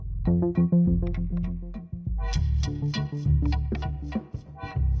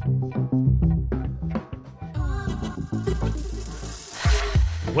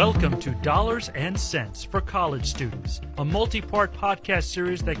Welcome to Dollars and Cents for College Students, a multi-part podcast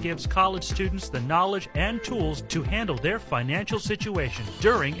series that gives college students the knowledge and tools to handle their financial situation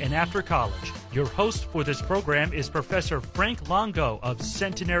during and after college. Your host for this program is Professor Frank Longo of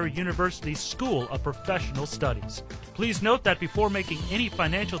Centenary University's School of Professional Studies. Please note that before making any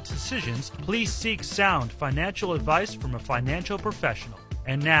financial decisions, please seek sound financial advice from a financial professional.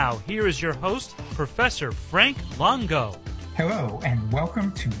 And now, here is your host, Professor Frank Longo. Hello, and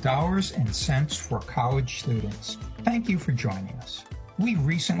welcome to Dollars and Cents for College Students. Thank you for joining us. We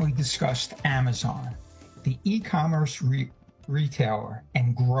recently discussed Amazon, the e-commerce retailer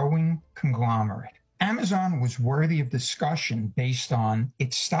and growing conglomerate. Amazon was worthy of discussion based on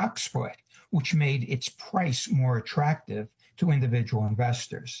its stock split, which made its price more attractive to individual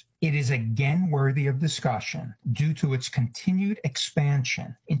investors. It is again worthy of discussion due to its continued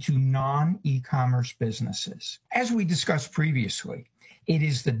expansion into non-e-commerce businesses. As we discussed previously, it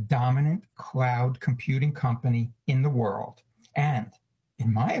is the dominant cloud computing company in the world, and,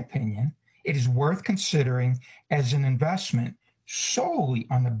 in my opinion, it is worth considering as an investment solely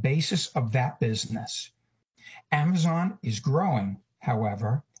on the basis of that business. Amazon is growing,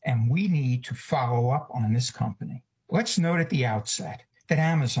 however, and we need to follow up on this company. Let's note at the outset that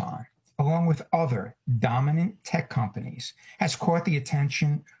Amazon, along with other dominant tech companies, has caught the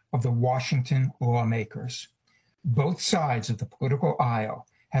attention of the Washington lawmakers. Both sides of the political aisle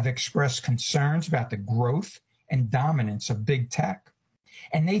have expressed concerns about the growth and dominance of big tech,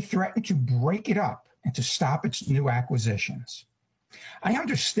 and they threaten to break it up and to stop its new acquisitions. I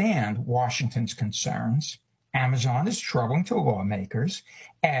understand Washington's concerns. Amazon is troubling to lawmakers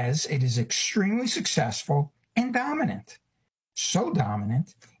as it is extremely successful and dominant. So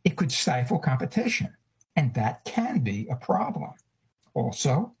dominant, it could stifle competition, and that can be a problem.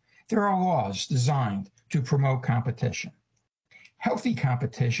 Also, there are laws designed to promote competition. Healthy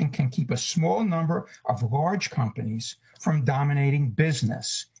competition can keep a small number of large companies from dominating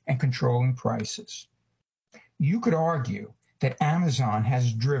business and controlling prices. You could argue that Amazon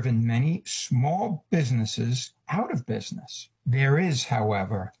has driven many small businesses out of business. There is,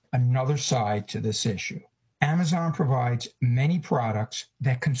 however, another side to this issue. Amazon provides many products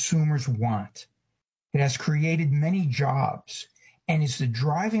that consumers want. It has created many jobs and is the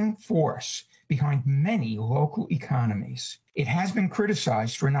driving force behind many local economies. It has been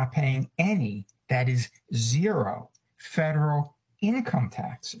criticized for not paying any, that is, zero, federal income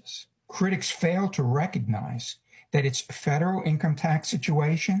taxes. Critics fail to recognize that its federal income tax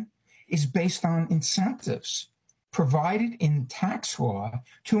situation is based on incentives provided in tax law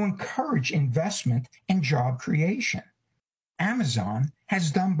to encourage investment and job creation. Amazon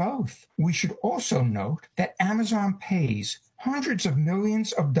has done both. We should also note that Amazon pays hundreds of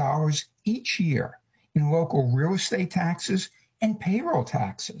millions of dollars each year in local real estate taxes and payroll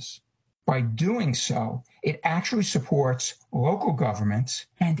taxes. By doing so, it actually supports local governments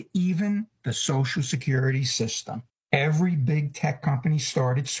and even the Social Security system. Every big tech company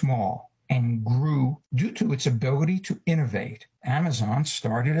started small and grew due to its ability to innovate. Amazon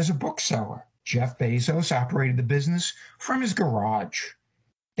started as a bookseller. Jeff Bezos operated the business from his garage.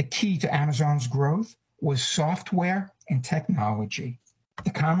 The key to Amazon's growth was software and technology.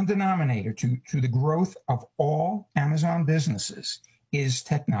 The common denominator to the growth of all Amazon businesses is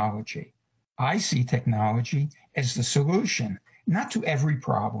technology. I see technology as the solution, not to every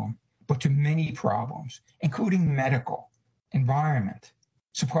problem, but to many problems, including medical, environment,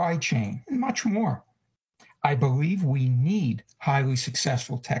 supply chain, and much more. I believe we need highly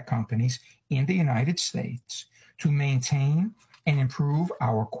successful tech companies in the United States to maintain and improve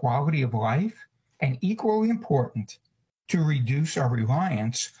our quality of life, and equally important, to reduce our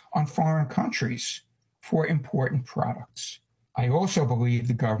reliance on foreign countries for important products. I also believe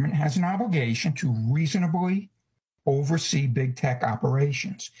the government has an obligation to reasonably oversee big tech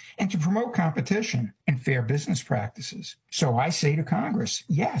operations and to promote competition and fair business practices. So I say to Congress,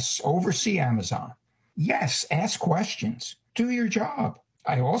 yes, oversee Amazon. Yes, ask questions. Do your job.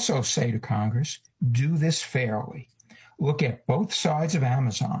 I also say to Congress, do this fairly. Look at both sides of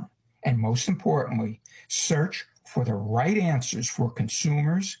Amazon, and most importantly, search for the right answers for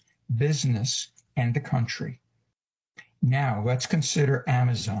consumers, business, and the country. Now let's consider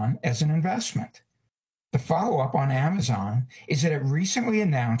Amazon as an investment. The follow-up on Amazon is that it recently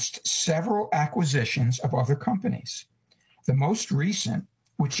announced several acquisitions of other companies. The most recent,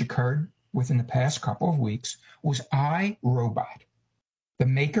 which occurred within the past couple of weeks, was iRobot, the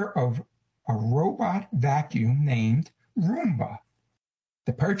maker of a robot vacuum named Roomba.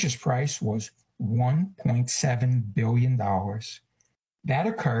 The purchase price was $1.7 billion. That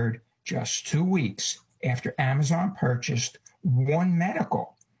occurred just 2 weeks after Amazon purchased One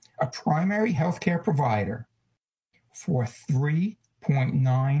Medical, a primary healthcare provider, for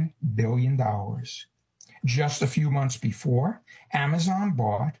 $3.9 billion. Just a few months before, Amazon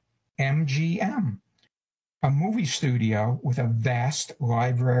bought MGM, a movie studio with a vast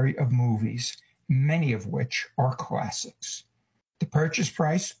library of movies, many of which are classics. The purchase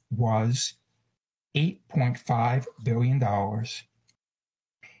price was $8.5 billion.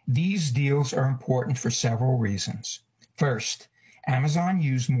 These deals are important for several reasons. First, Amazon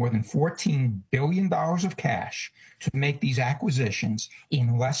used more than $14 billion of cash to make these acquisitions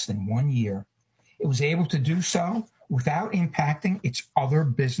in less than 1 year. It was able to do so without impacting its other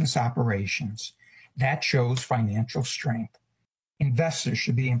business operations. That shows financial strength. Investors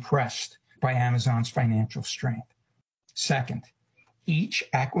should be impressed by Amazon's financial strength. Second, each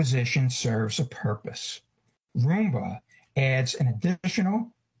acquisition serves a purpose. Roomba adds an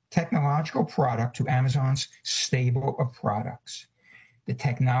additional technological product to Amazon's stable of products. The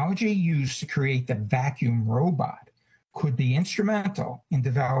technology used to create the vacuum robot could be instrumental in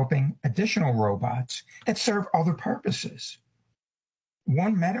developing additional robots that serve other purposes.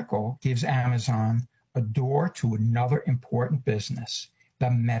 One Medical gives Amazon a door to another important business,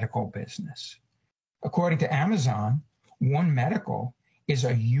 the medical business. According to Amazon, One Medical is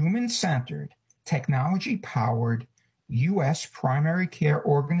a human-centered, technology-powered U.S. primary care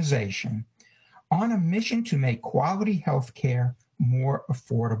organization on a mission to make quality health care more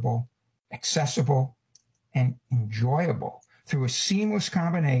affordable, accessible, and enjoyable through a seamless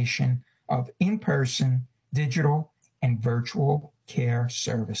combination of in-person, digital, and virtual care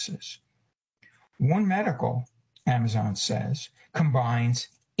services. One Medical, Amazon says, combines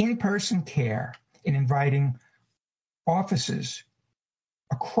in-person care in inviting offices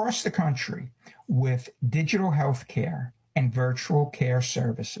across the country with digital health care and virtual care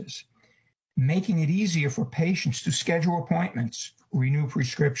services, making it easier for patients to schedule appointments, renew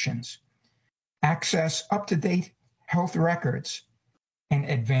prescriptions, access up-to-date health records, and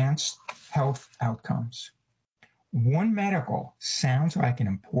advanced health outcomes. One Medical sounds like an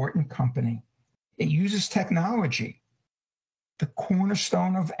important company. It uses technology, the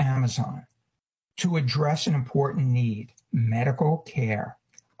cornerstone of Amazon, to address an important need: medical care,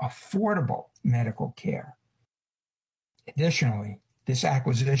 affordable medical care. Additionally, this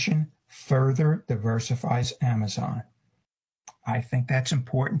acquisition further diversifies Amazon. I think that's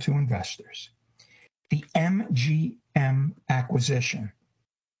important to investors. The MGM acquisition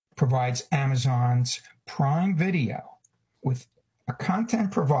provides Amazon's Prime Video with a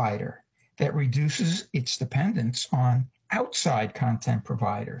content provider that reduces its dependence on outside content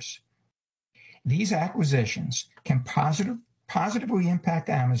providers. These acquisitions can positively impact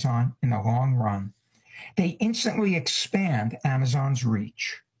Amazon in the long run. They instantly expand Amazon's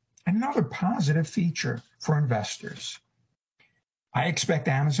reach, another positive feature for investors. I expect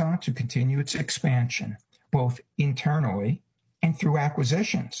Amazon to continue its expansion, both internally and through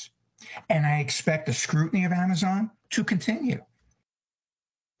acquisitions. And I expect the scrutiny of Amazon to continue.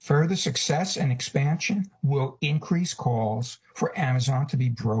 Further success and expansion will increase calls for Amazon to be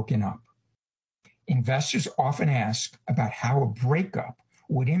broken up. Investors often ask about how a breakup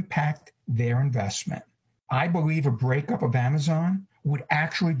would impact their investment. I believe a breakup of Amazon would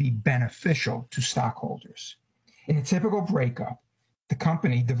actually be beneficial to stockholders. In a typical breakup, the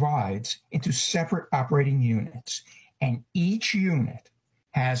company divides into separate operating units, and each unit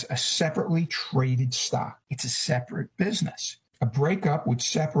has a separately traded stock. It's a separate business. A breakup would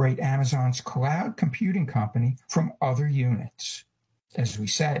separate Amazon's cloud computing company from other units. As we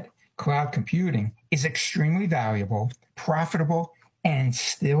said, cloud computing is extremely valuable, profitable, and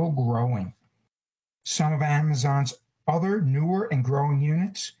still growing. Some of Amazon's other newer and growing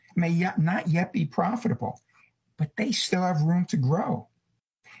units may not yet be profitable, but they still have room to grow.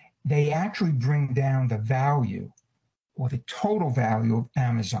 They actually bring down the value or the total value of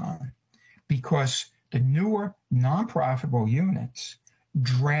Amazon because the newer non-profitable units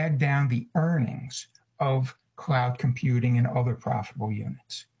drag down the earnings of cloud computing and other profitable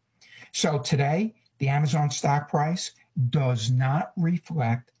units. So today, the Amazon stock price does not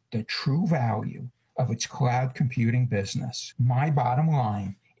reflect the true value of its cloud computing business. My bottom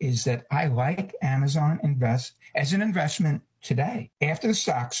line is that I like Amazon as an investment today, after the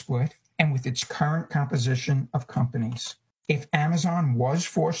stock split and with its current composition of companies. If Amazon was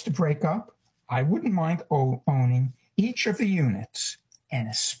forced to break up, I wouldn't mind owning each of the units, and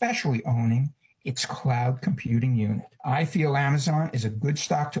especially owning its cloud computing unit. I feel Amazon is a good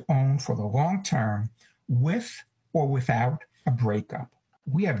stock to own for the long term, with or without a breakup.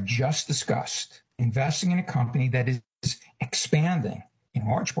 We have just discussed investing in a company that is expanding, in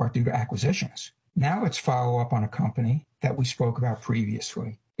large part due to acquisitions. Now let's follow up on a company that we spoke about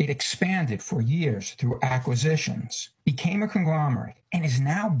previously. It expanded for years through acquisitions, became a conglomerate, and is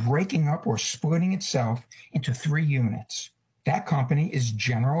now breaking up or splitting itself into 3 units. That company is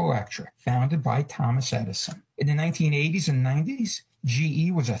General Electric, founded by Thomas Edison. In the 1980s and 90s,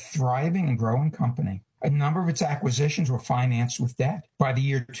 GE was a thriving and growing company. A number of its acquisitions were financed with debt. By the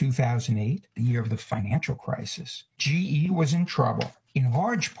year 2008, the year of the financial crisis, GE was in trouble. In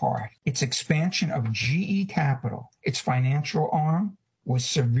large part, its expansion of GE Capital, its financial arm, was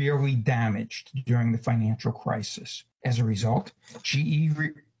severely damaged during the financial crisis. As a result, GE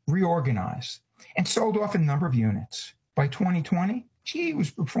reorganized and sold off a number of units. By 2020, GE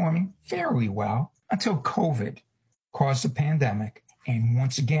was performing fairly well until COVID caused the pandemic, and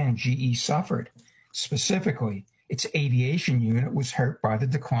once again, GE suffered. Specifically, its aviation unit was hurt by the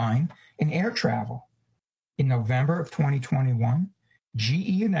decline in air travel. In November of 2021,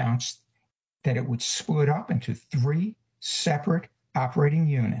 GE announced that it would split up into 3 separate operating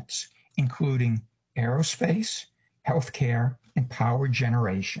units, including aerospace, healthcare, and power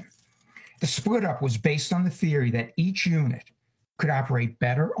generation. The split up was based on the theory that each unit could operate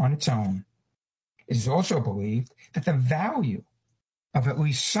better on its own. It is also believed that the value of at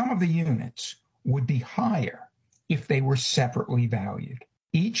least some of the units would be higher if they were separately valued.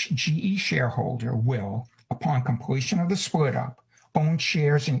 Each GE shareholder will, upon completion of the split up, own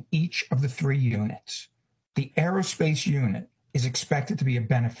shares in each of the 3 units. The aerospace unit is expected to be a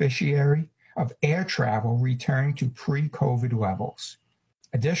beneficiary of air travel returning to pre-COVID levels.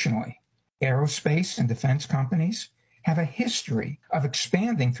 Additionally, aerospace and defense companies have a history of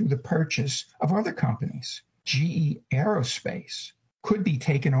expanding through the purchase of other companies. GE Aerospace could be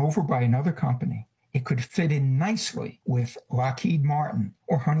taken over by another company. It could fit in nicely with Lockheed Martin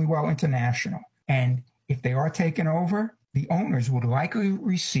or Honeywell International. And if they are taken over, the owners would likely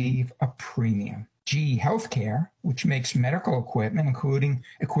receive a premium. GE Healthcare, which makes medical equipment, including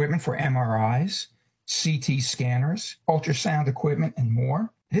equipment for MRIs, CT scanners, ultrasound equipment, and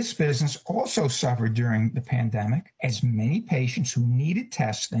more. This business also suffered during the pandemic, as many patients who needed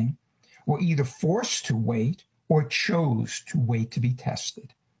testing were either forced to wait or chose to wait to be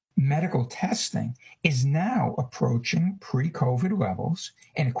tested. Medical testing is now approaching pre-COVID levels,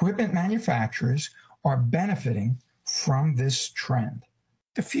 and equipment manufacturers are benefiting from this trend.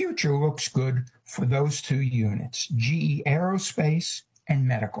 The future looks good for those 2 units, GE Aerospace and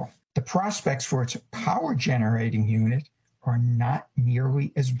Medical. The prospects for its power generating unit are not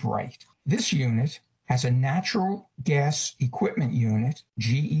nearly as bright. This unit has a natural gas equipment unit,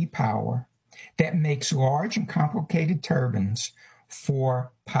 GE Power, that makes large and complicated turbines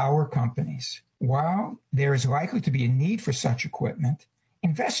for power companies. While there is likely to be a need for such equipment,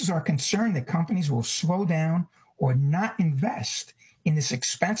 investors are concerned that companies will slow down or not invest in this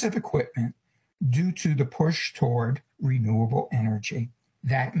expensive equipment due to the push toward renewable energy.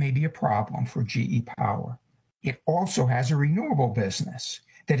 That may be a problem for GE Power. It also has a renewable business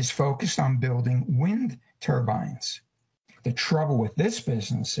that is focused on building wind turbines. The trouble with this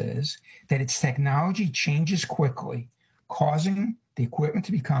business is that its technology changes quickly, causing the equipment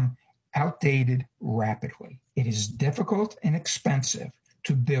to become outdated rapidly. It is difficult and expensive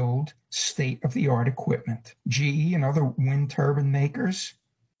to build state-of-the-art equipment. GE and other wind turbine makers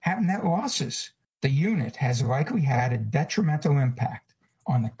have net losses. The unit has likely had a detrimental impact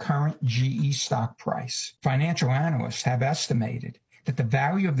on the current GE stock price. Financial analysts have estimated that the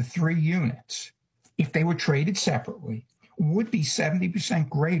value of the 3 units, if they were traded separately, would be 70%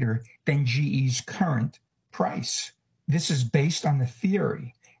 greater than GE's current price. This is based on the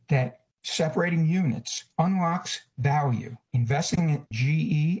theory that separating units unlocks value. Investing in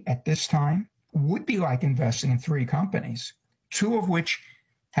GE at this time would be like investing in 3 companies, 2 of which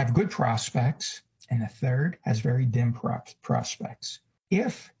have good prospects, and the third has very dim prospects.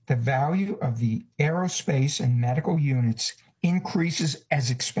 If the value of the aerospace and medical units increases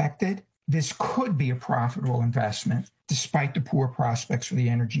as expected, this could be a profitable investment despite the poor prospects for the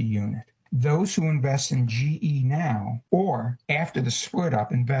energy unit. Those who invest in GE now or after the split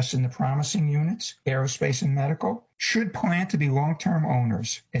up invest in the promising units, aerospace and medical, should plan to be long-term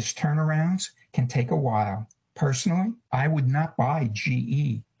owners, as turnarounds can take a while. Personally, I would not buy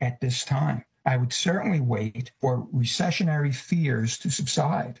GE at this time. I would certainly wait for recessionary fears to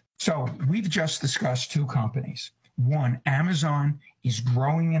subside. So we've just discussed 2 companies. One, Amazon, is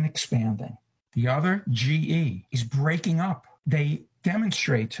growing and expanding. The other, GE, is breaking up. They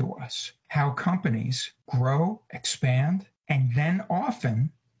demonstrate to us how companies grow, expand, and then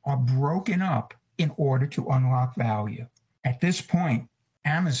often are broken up in order to unlock value. At this point,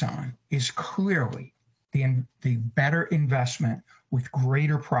 Amazon is clearly the better investment with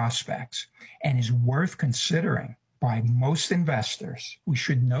greater prospects and is worth considering by most investors. We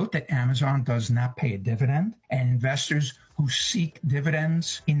should note that Amazon does not pay a dividend, and investors who seek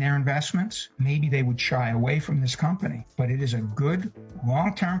dividends in their investments, maybe they would shy away from this company. But it is a good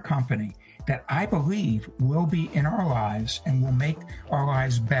long-term company that I believe will be in our lives and will make our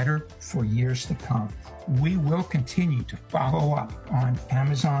lives better for years to come. We will continue to follow up on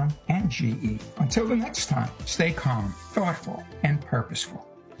Amazon and GE. Until the next time, stay calm, thoughtful, and purposeful.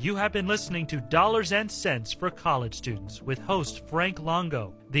 You have been listening to Dollars and Cents for College Students with host Frank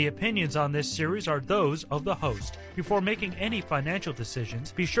Longo. The opinions on this series are those of the host. Before making any financial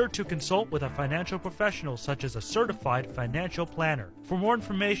decisions, be sure to consult with a financial professional such as a certified financial planner. For more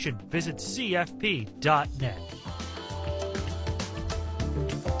information, visit cfp.net.